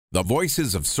The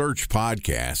Voices of Search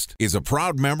podcast is a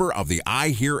proud member of the I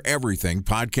Hear Everything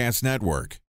podcast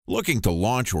network. Looking to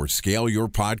launch or scale your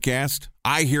podcast?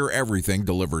 I Hear Everything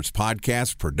delivers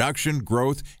podcast production,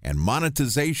 growth, and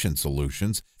monetization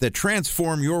solutions that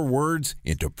transform your words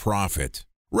into profit.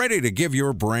 Ready to give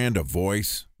your brand a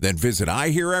voice? Then visit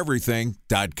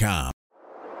iheareverything.com.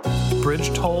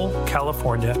 Bridge toll,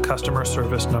 California, customer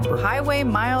service number. Highway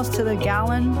miles to the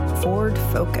gallon, Ford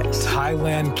Focus.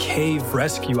 Thailand cave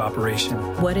rescue operation.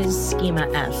 What is Schema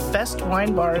F? Best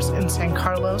wine bars in San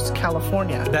Carlos,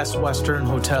 California. Best Western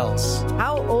hotels.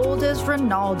 How old is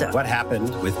Ronaldo? What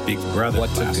happened with Big Brother?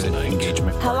 What's a good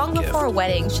engagement? How long before a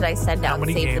wedding should I send out How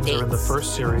many save games the dates? are in the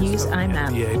first series? Use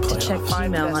IMAP to check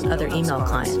Find email on best other email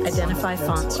spots. clients. Identify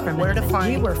fonts from Where to enemy.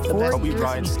 find We were the 4 best years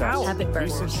Bryant in style. Have it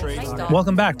burn.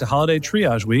 Welcome back to Holiday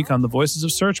Triage Week on the Voices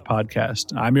of Search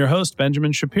podcast. I'm your host,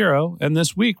 Benjamin Shapiro, and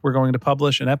this week we're going to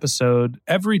publish an episode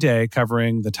every day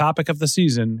covering the topic of the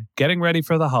season, getting ready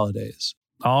for the holidays.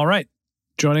 All right.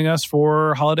 Joining us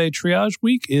for Holiday Triage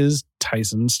Week is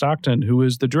Tyson Stockton, who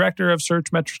is the director of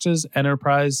Searchmetrics'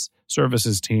 Enterprise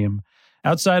Services team.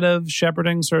 Outside of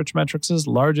shepherding Searchmetrics'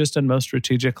 largest and most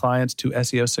strategic clients to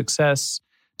SEO success,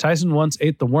 Tyson once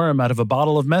ate the worm out of a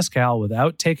bottle of mezcal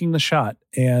without taking the shot.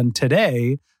 And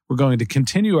today, we're going to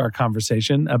continue our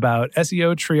conversation about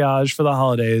SEO triage for the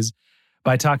holidays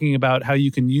by talking about how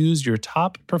you can use your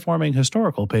top performing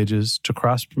historical pages to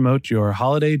cross-promote your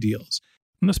holiday deals.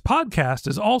 And this podcast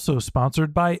is also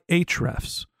sponsored by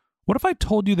Ahrefs. What if I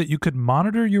told you that you could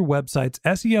monitor your website's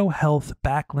SEO health,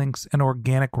 backlinks, and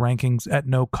organic rankings at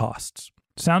no costs?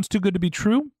 Sounds too good to be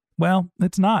true? Well,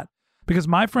 it's not, because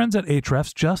my friends at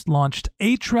Ahrefs just launched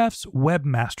Ahrefs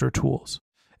Webmaster Tools.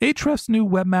 Ahrefs' new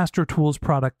Webmaster Tools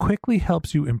product quickly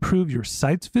helps you improve your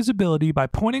site's visibility by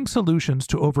pointing solutions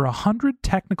to over 100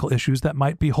 technical issues that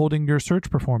might be holding your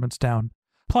search performance down.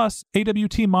 Plus,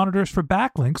 AWT monitors for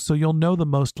backlinks so you'll know the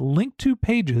most linked to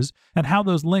pages and how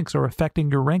those links are affecting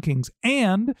your rankings.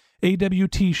 And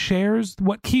AWT shares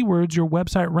what keywords your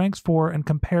website ranks for and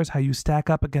compares how you stack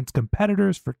up against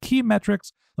competitors for key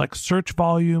metrics like search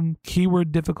volume,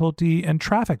 keyword difficulty, and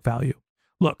traffic value.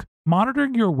 Look,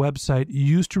 monitoring your website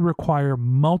used to require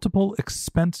multiple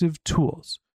expensive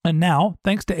tools. And now,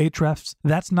 thanks to Ahrefs,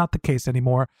 that's not the case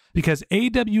anymore because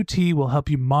AWT will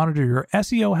help you monitor your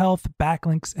SEO health,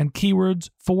 backlinks, and keywords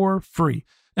for free.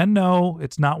 And no,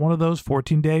 it's not one of those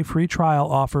 14-day free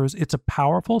trial offers. It's a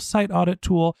powerful site audit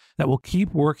tool that will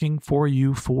keep working for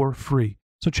you for free.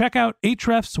 So check out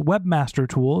Ahrefs Webmaster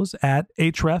Tools at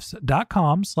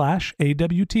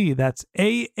ahrefs.com/AWT. That's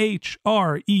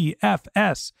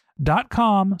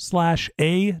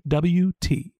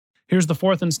ahrefs.com/AWT. Here's the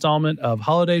fourth installment of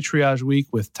Holiday Triage Week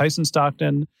with Tyson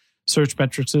Stockton,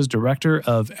 Searchmetrics' Director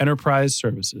of Enterprise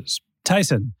Services.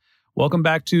 Tyson, welcome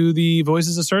back to the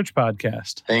Voices of Search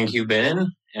podcast. Thank you,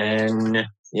 Ben. And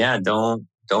yeah, don't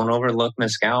overlook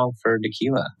mezcal for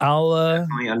tequila.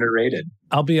 Definitely underrated.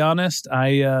 I'll be honest.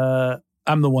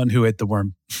 I'm the one who ate the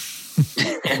worm.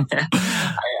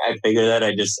 I figured that.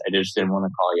 I just didn't want to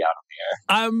call you out on the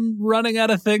air. I'm running out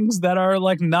of things that are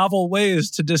like novel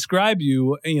ways to describe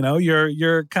you. You know,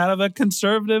 you're kind of a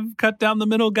conservative, cut down the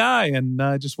middle guy, and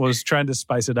I just was trying to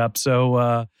spice it up.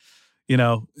 So,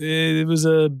 it was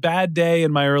a bad day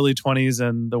in my early 20s,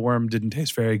 and the worm didn't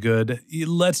taste very good.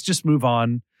 Let's just move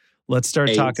on. Let's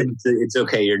start talking. It's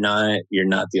okay. You're not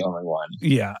the only one.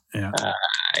 Yeah. I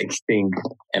think,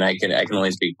 and I can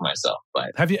only speak for myself.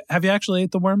 But have you actually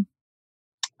ate the worm?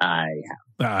 I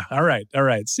have. All right.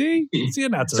 See, you're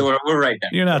not so we're right there.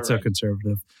 You're not so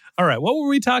conservative. All right. What were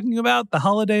we talking about? The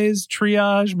holidays,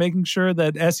 triage, making sure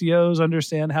that SEOs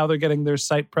understand how they're getting their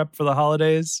site prepped for the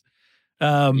holidays.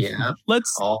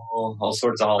 Let's all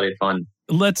sorts of holiday fun.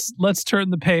 Let's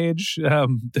turn the page.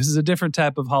 This is a different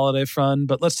type of holiday fun,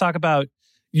 but let's talk about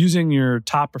using your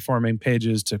top performing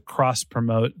pages to cross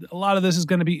promote. A lot of this is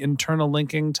going to be internal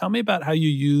linking. Tell me about how you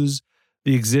use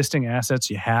the existing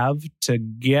assets you have to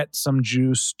get some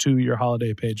juice to your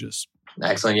holiday pages.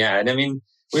 Excellent. Yeah. And I mean,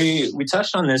 we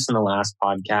touched on this in the last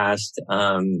podcast.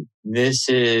 This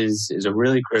is a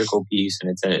really critical piece, and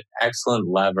it's an excellent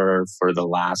lever for the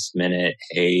last minute.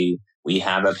 Hey, we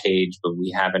have a page, but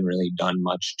we haven't really done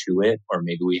much to it, or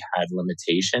maybe we had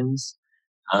limitations.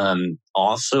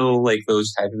 Also, like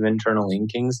those type of internal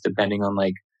linkings, depending on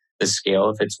like the scale,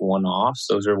 if it's one-offs,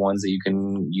 those are ones that you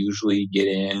can usually get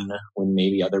in when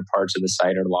maybe other parts of the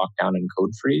site are locked down in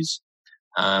code freeze.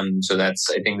 I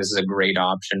think this is a great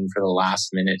option for the last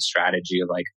minute strategy of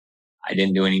like, I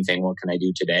didn't do anything. What can I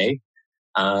do today?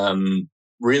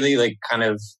 Really like kind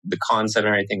of the concept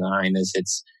and everything behind this.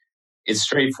 It's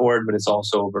straightforward, but it's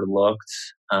also overlooked.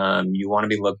 You want to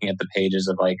be looking at the pages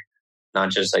of like, not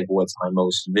just like what's my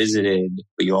most visited,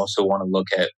 but you also want to look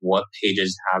at what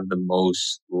pages have the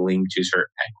most link juice or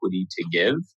equity to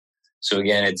give. So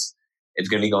again, it's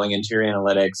going to be going into your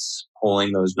analytics,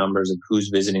 pulling those numbers of who's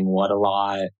visiting what a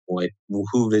lot,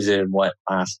 who visited what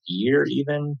last year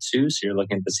even too. So you're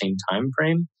looking at the same time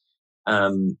frame.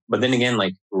 But then again,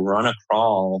 like run a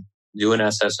crawl, do an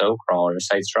SSO crawl or a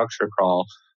site structure crawl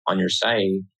on your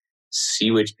site,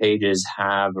 see which pages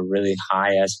have a really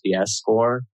high SBS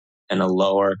score and a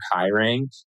lower chi rank.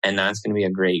 And that's going to be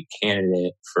a great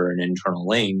candidate for an internal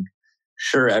link.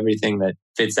 Sure, everything that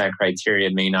fits that criteria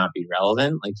may not be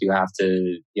relevant. Like you have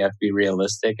to be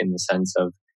realistic in the sense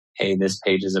of, hey, this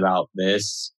page is about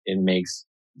this. It makes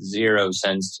zero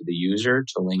sense to the user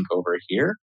to link over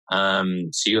here.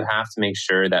 So you have to make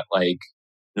sure that like,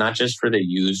 not just for the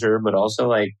user, but also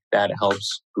like that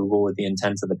helps Google with the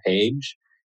intent of the page.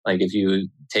 Like if you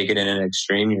take it in an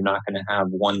extreme, you're not going to have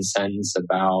one sentence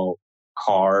about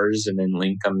cars and then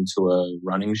link them to a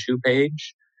running shoe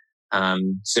page.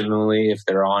 Similarly, if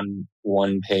they're on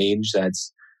one page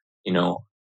that's,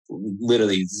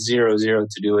 literally zero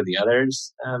to do with the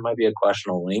others, might be a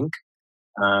questionable link.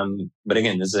 But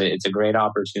again, it's a great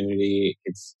opportunity.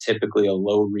 It's typically a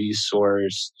low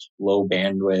resource, low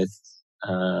bandwidth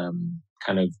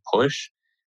kind of push.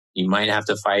 You might have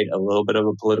to fight a little bit of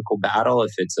a political battle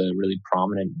if it's a really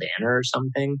prominent banner or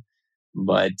something.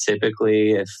 But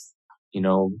typically, if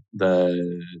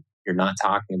you're not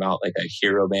talking about like a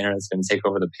hero banner that's going to take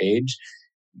over the page,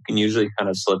 you can usually kind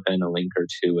of slip in a link or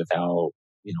two without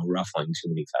ruffling too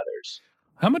many feathers.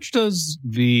 How much does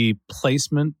the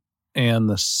placement and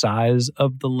the size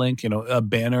of the link, a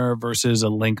banner versus a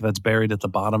link that's buried at the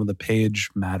bottom of the page,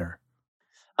 matter?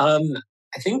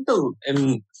 I think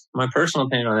my personal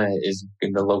opinion on it is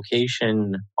the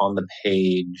location on the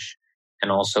page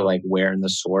and also like where in the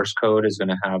source code is going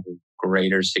to have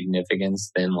greater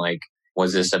significance than like,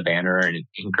 was this a banner and an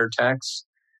anchor text?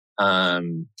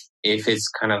 If it's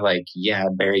kind of like,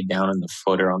 buried down in the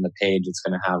footer on the page, it's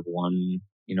going to have one,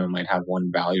 might have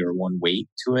one value or one weight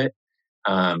to it.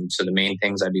 So the main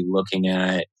things I'd be looking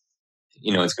at,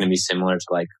 it's going to be similar to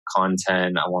like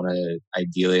content. I want to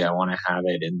have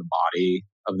it in the body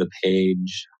of the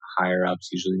page. Higher up's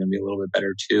usually going to be a little bit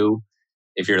better too.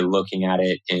 If you're looking at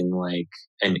it in like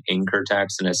an anchor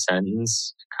text in a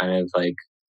sentence, kind of like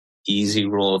easy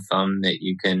rule of thumb that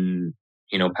you can,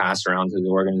 pass around to the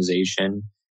organization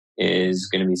is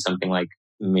going to be something like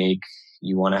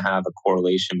you want to have a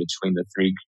correlation between the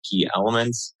three key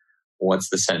elements. What's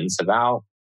the sentence about?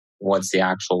 What's the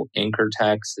actual anchor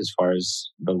text as far as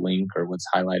the link or what's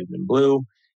highlighted in blue?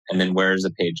 And then where does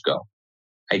the page go?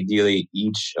 Ideally,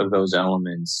 each of those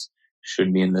elements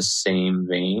should be in the same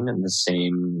vein and the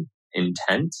same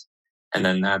intent. And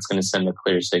then that's going to send a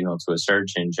clear signal to a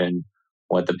search engine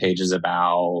what the page is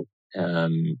about,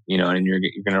 and you're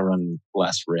going to run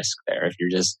less risk there. If you're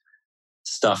just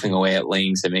stuffing away at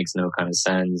links, it makes no kind of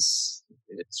sense.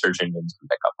 Search engines can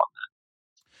pick up on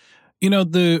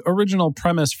that. The original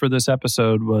premise for this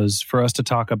episode was for us to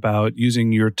talk about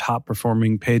using your top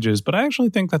performing pages, but I actually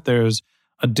think that there's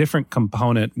a different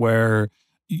component where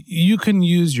you can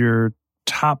use your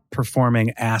top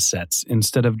performing assets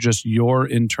instead of just your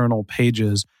internal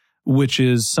pages, which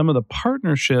is some of the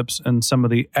partnerships and some of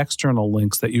the external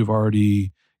links that you've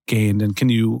already gained. And can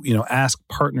you, ask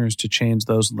partners to change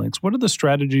those links? What are the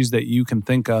strategies that you can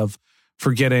think of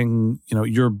for getting,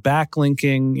 your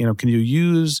backlinking? Can you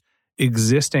use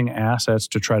existing assets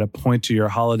to try to point to your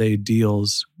holiday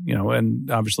deals, and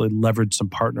obviously leverage some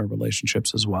partner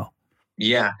relationships as well?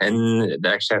 Yeah, and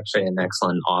that's actually an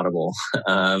excellent audible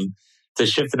to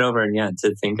shift it over and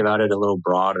to think about it a little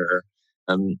broader.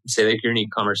 Say like you're an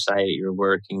e-commerce site, you're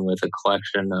working with a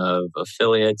collection of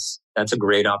affiliates. That's a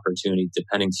great opportunity,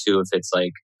 depending too if it's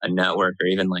like a network or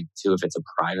even like too if it's a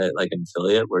private like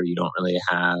affiliate where you don't really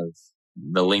have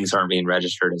the links aren't being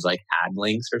registered as like ad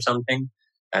links or something.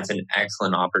 That's an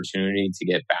excellent opportunity to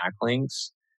get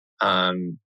backlinks.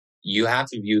 You have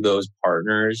to view those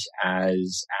partners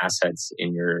as assets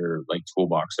in your like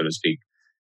toolbox, so to speak.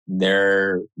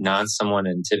 They're not someone,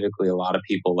 and typically a lot of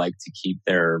people like to keep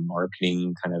their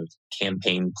marketing kind of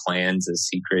campaign plans a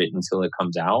secret until it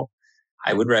comes out.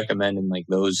 I would recommend in like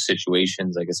those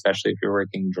situations, like especially if you're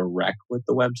working direct with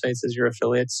the websites as your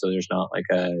affiliates, so there's not like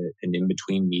an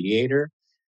in-between mediator,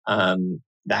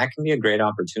 that can be a great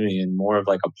opportunity and more of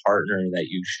like a partner that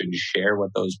you should share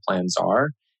what those plans are,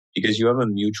 because you have a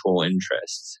mutual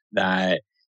interest that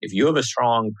if you have a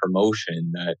strong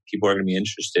promotion that people are going to be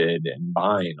interested in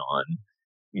buying on,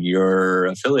 your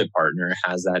affiliate partner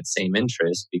has that same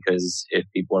interest, because if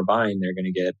people are buying, they're going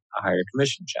to get a higher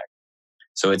commission check.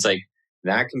 So it's like,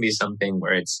 that can be something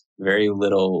where it's very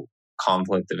little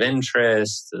conflict of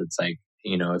interest. It's like,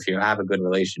 if you have a good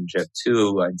relationship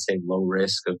too, I'd say low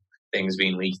risk of things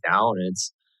being leaked out. And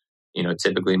it's,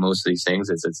 typically most of these things,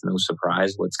 it's no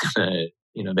surprise what's going to,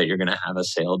 that you're going to have a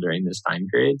sale during this time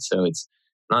period. So it's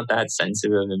not that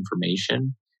sensitive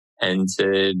information. And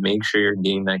to make sure you're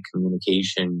getting that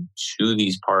communication to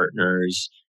these partners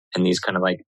and these kind of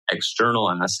like external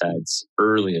assets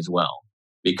early as well.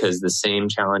 Because the same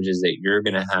challenges that you're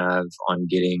going to have on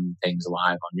getting things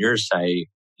live on your site,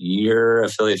 your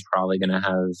affiliate's probably going to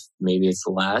have, maybe it's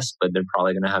less, but they're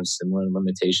probably going to have similar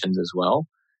limitations as well.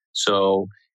 So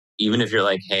even if you're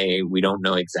like, hey, we don't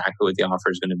know exactly what the offer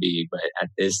is going to be, but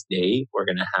at this date, we're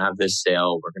going to have this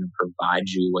sale. We're going to provide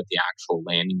you what the actual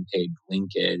landing page link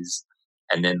is,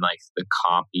 and then like the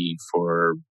copy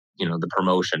for, the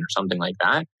promotion or something like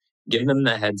that. Give them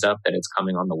the heads up that it's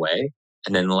coming on the way,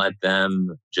 and then let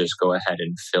them just go ahead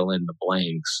and fill in the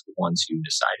blanks once you've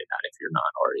decided that, if you're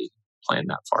not already planned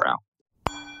that far out.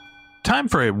 Time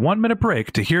for a 1-minute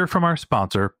break to hear from our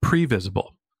sponsor,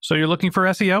 Previsible. So you're looking for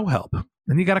SEO help,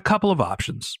 and you got a couple of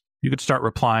options. You could start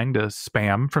replying to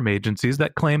spam from agencies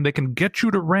that claim they can get you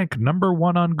to rank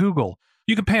 #1 on Google.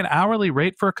 You can pay an hourly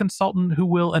rate for a consultant who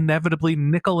will inevitably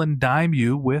nickel and dime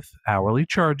you with hourly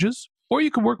charges. Or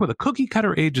you can work with a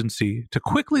cookie-cutter agency to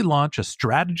quickly launch a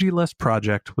strategy-less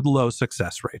project with low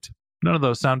success rate. None of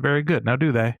those sound very good, now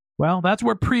do they? Well, that's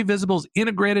where Previsible's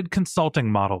integrated consulting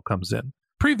model comes in.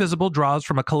 Previsible draws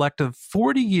from a collective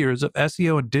 40 years of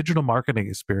SEO and digital marketing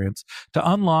experience to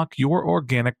unlock your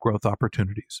organic growth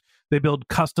opportunities. They build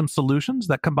custom solutions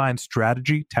that combine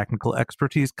strategy, technical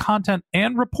expertise, content,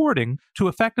 and reporting to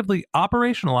effectively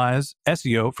operationalize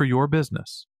SEO for your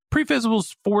business.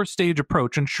 Previsible's 4-stage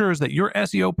approach ensures that your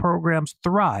SEO programs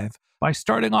thrive by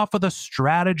starting off with a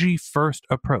strategy-first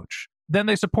approach. Then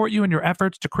they support you in your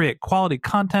efforts to create quality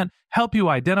content, help you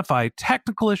identify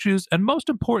technical issues, and most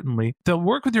importantly, they'll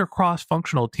work with your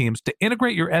cross-functional teams to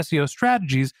integrate your SEO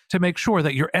strategies to make sure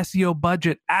that your SEO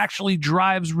budget actually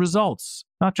drives results,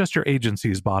 not just your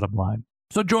agency's bottom line.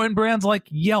 So join brands like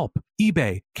Yelp,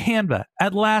 eBay, Canva,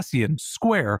 Atlassian,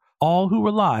 Square, all who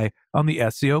rely on the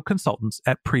SEO consultants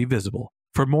at Previsible.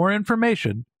 For more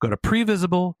information, go to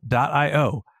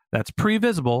previsible.io. That's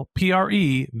Previsible,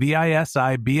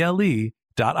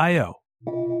 Previsible.io.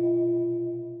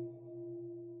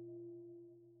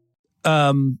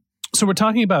 So we're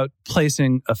talking about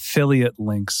placing affiliate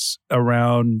links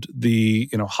around the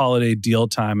holiday deal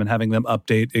time and having them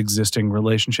update existing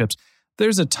relationships.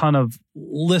 There's a ton of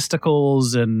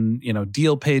listicles and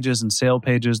deal pages and sale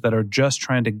pages that are just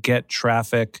trying to get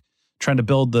traffic, trying to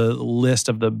build the list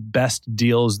of the best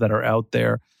deals that are out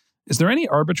there. Is there any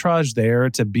arbitrage there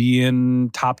to be in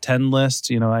top 10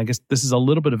 lists? I guess this is a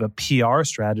little bit of a PR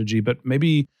strategy, but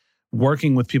maybe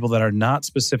working with people that are not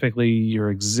specifically your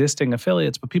existing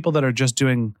affiliates, but people that are just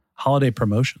doing holiday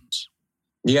promotions.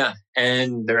 Yeah,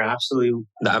 and there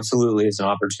absolutely is an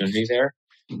opportunity there.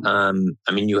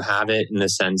 You have it in the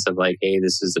sense of like, hey,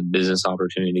 this is a business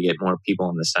opportunity to get more people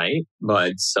on the site,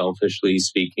 but selfishly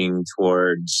speaking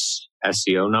towards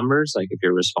SEO numbers, like if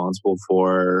you're responsible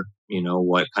for,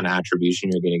 what kind of attribution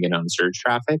you're going to get on search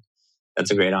traffic,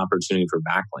 that's a great opportunity for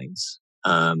backlinks.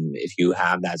 If you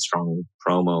have that strong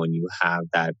promo and you have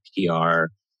that PR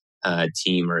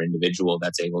team or individual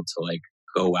that's able to like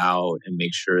go out and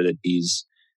make sure that these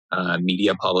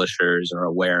media publishers are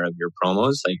aware of your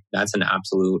promos, like that's an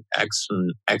absolute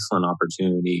excellent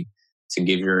opportunity to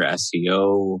give your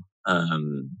SEO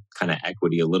kind of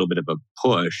equity a little bit of a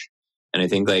push. And I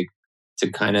think like to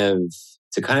kind of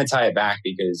tie it back,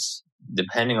 because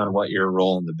depending on what your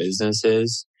role in the business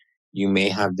is, you may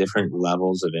have different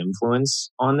levels of influence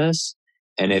on this.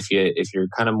 And if you're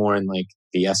kind of more in like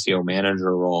the SEO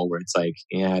manager role where it's like,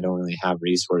 I don't really have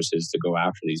resources to go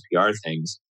after these PR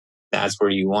things, that's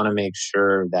where you want to make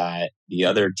sure that the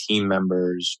other team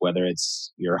members, whether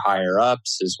it's your higher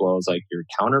ups as well as like your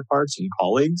counterparts and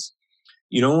colleagues,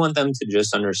 you don't want them to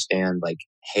just understand like,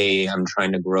 hey, I'm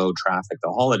trying to grow traffic to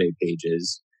holiday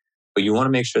pages, but you want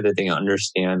to make sure that they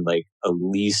understand like at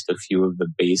least a few of the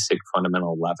basic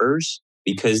fundamental levers,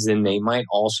 because then they might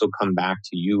also come back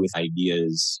to you with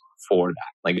ideas for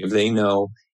that. Like if they know,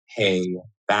 hey,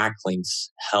 backlinks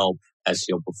help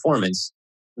SEO performance,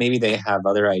 maybe they have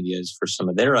other ideas for some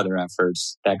of their other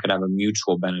efforts that could have a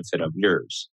mutual benefit of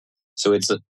yours. So it's,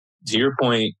 to your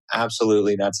point,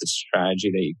 absolutely, that's a strategy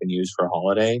that you can use for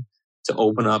holiday to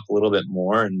open up a little bit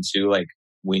more, and to like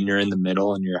when you're in the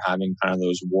middle and you're having kind of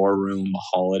those war room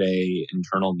holiday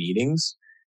internal meetings,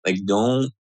 Like,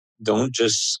 don't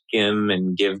just skim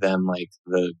and give them like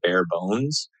the bare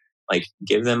bones. Like,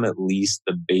 give them at least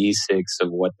the basics of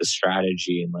what the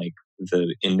strategy and like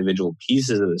the individual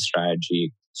pieces of the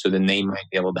strategy, so then they might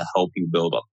be able to help you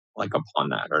build up like upon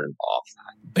that or involve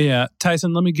that. Yeah,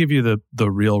 Tyson, let me give you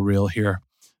the real here.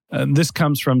 This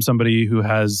comes from somebody who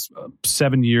has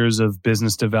 7 years of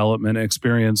business development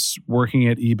experience working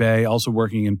at eBay, also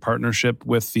working in partnership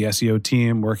with the SEO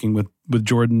team, working with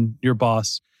Jordan, your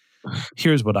boss.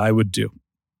 Here's what I would do.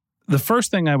 The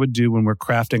first thing I would do when we're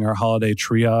crafting our holiday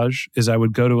triage is I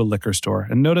would go to a liquor store.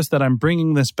 And notice that I'm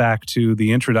bringing this back to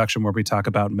the introduction where we talk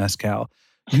about mezcal.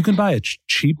 You can buy a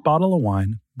cheap bottle of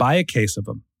wine, buy a case of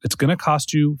them. It's going to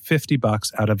cost you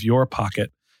 $50 out of your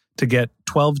pocket to get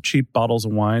 12 cheap bottles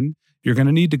of wine. You're going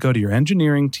to need to go to your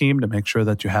engineering team to make sure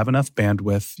that you have enough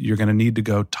bandwidth. You're going to need to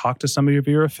go talk to some of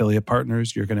your affiliate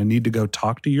partners. You're going to need to go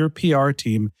talk to your PR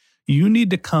team. You need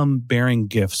to come bearing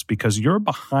gifts because you're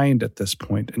behind at this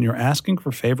point and you're asking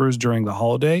for favors during the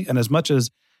holiday. And as much as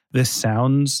this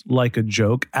sounds like a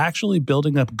joke, actually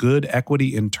building up good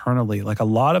equity internally, like a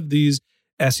lot of these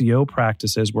SEO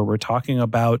practices where we're talking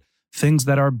about things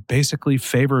that are basically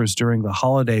favors during the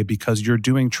holiday because you're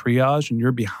doing triage and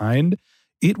you're behind,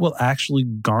 it will actually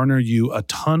garner you a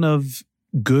ton of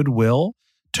goodwill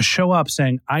to show up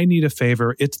saying, I need a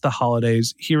favor. It's the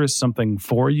holidays. Here is something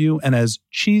for you. And as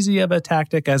cheesy of a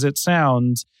tactic as it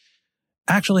sounds,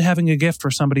 actually having a gift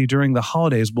for somebody during the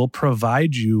holidays will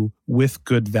provide you with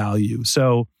good value.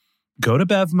 So go to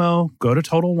Bevmo, go to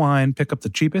Total Wine, pick up the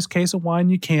cheapest case of wine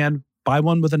you can, buy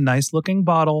one with a nice looking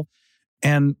bottle,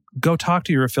 and go talk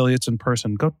to your affiliates in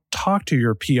person. Go talk to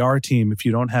your PR team if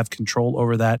you don't have control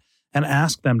over that, and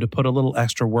ask them to put a little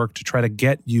extra work to try to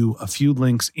get you a few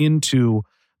links into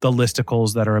the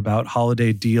listicles that are about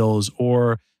holiday deals,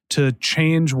 or to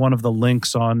change one of the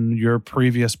links on your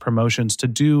previous promotions to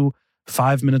do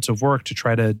 5 minutes of work to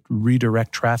try to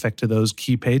redirect traffic to those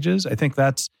key pages. I think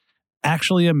that's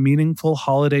actually a meaningful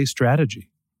holiday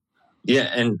strategy.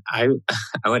 Yeah, and I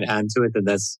would add to it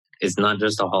that it's not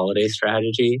just a holiday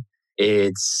strategy.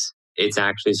 It's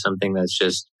actually something that's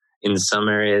just in some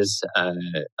areas a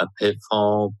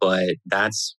pitfall, but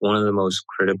that's one of the most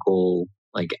critical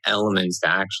like elements to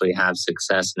actually have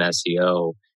success in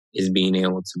SEO is being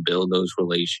able to build those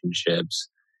relationships,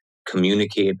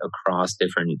 communicate across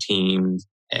different teams,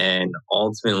 and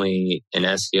ultimately in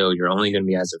SEO, you're only going to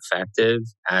be as effective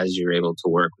as you're able to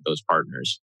work with those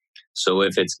partners. So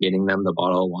if it's getting them the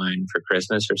bottle of wine for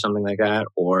Christmas or something like that,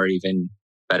 or even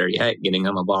better yet, getting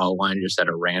them a bottle of wine just at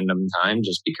a random time,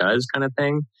 just because kind of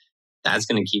thing, that's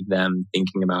going to keep them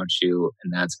thinking about you,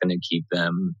 and that's going to keep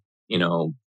them,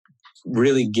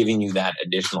 really giving you that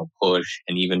additional push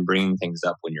and even bringing things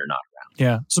up when you're not around.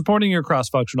 Yeah. Supporting your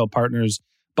cross-functional partners,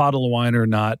 bottle of wine or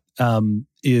not,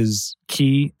 is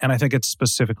key. And I think it's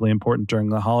specifically important during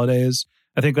the holidays.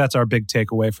 I think that's our big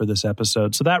takeaway for this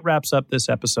episode. So that wraps up this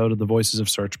episode of the Voices of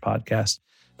Search podcast.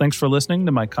 Thanks for listening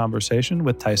to my conversation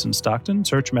with Tyson Stockton,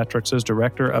 Searchmetrics'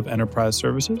 Director of Enterprise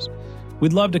Services.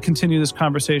 We'd love to continue this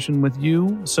conversation with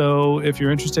you. So if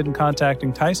you're interested in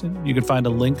contacting Tyson, you can find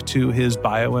a link to his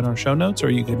bio in our show notes,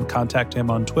 or you can contact him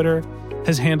on Twitter.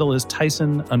 His handle is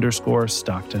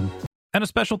Tyson_Stockton. And a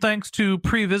special thanks to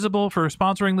Previsible for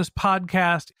sponsoring this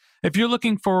podcast. If you're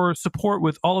looking for support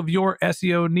with all of your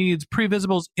SEO needs,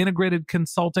 Previsible's integrated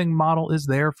consulting model is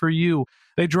there for you.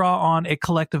 They draw on a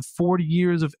collective 40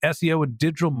 years of SEO and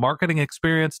digital marketing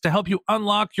experience to help you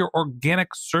unlock your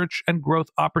organic search and growth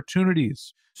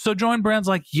opportunities. So join brands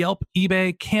like Yelp,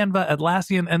 eBay, Canva,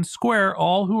 Atlassian, and Square,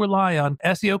 all who rely on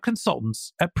SEO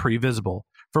consultants at Previsible.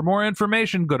 For more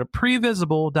information, go to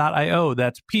previsible.io.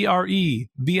 That's previsible.io.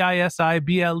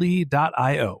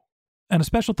 And a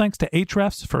special thanks to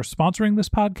Ahrefs for sponsoring this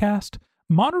podcast.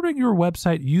 Monitoring your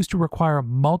website used to require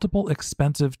multiple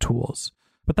expensive tools,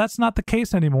 but that's not the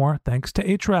case anymore thanks to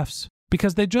Ahrefs,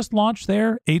 because they just launched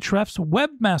their Ahrefs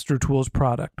Webmaster Tools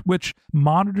product, which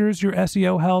monitors your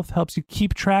SEO health, helps you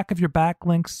keep track of your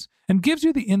backlinks, and gives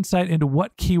you the insight into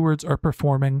what keywords are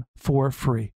performing for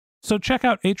free. So check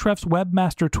out Ahrefs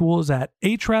Webmaster Tools at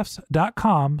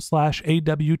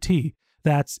ahrefs.com/AWT.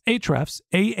 That's Ahrefs,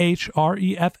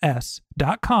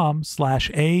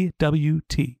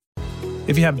 ahrefs.com/AWT.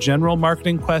 If you have general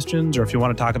marketing questions, or if you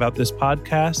want to talk about this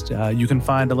podcast, you can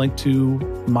find a link to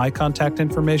my contact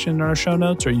information in our show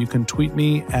notes, or you can tweet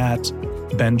me at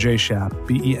BenJShap,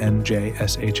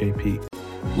 BenJShap.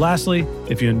 Lastly,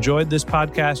 if you enjoyed this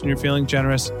podcast and you're feeling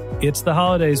generous, it's the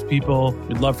holidays, people.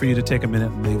 We'd love for you to take a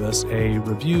minute and leave us a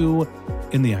review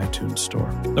in the iTunes store.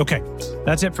 Okay,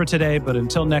 that's it for today. But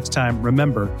until next time,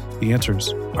 remember, the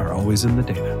answers are always in the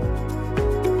data.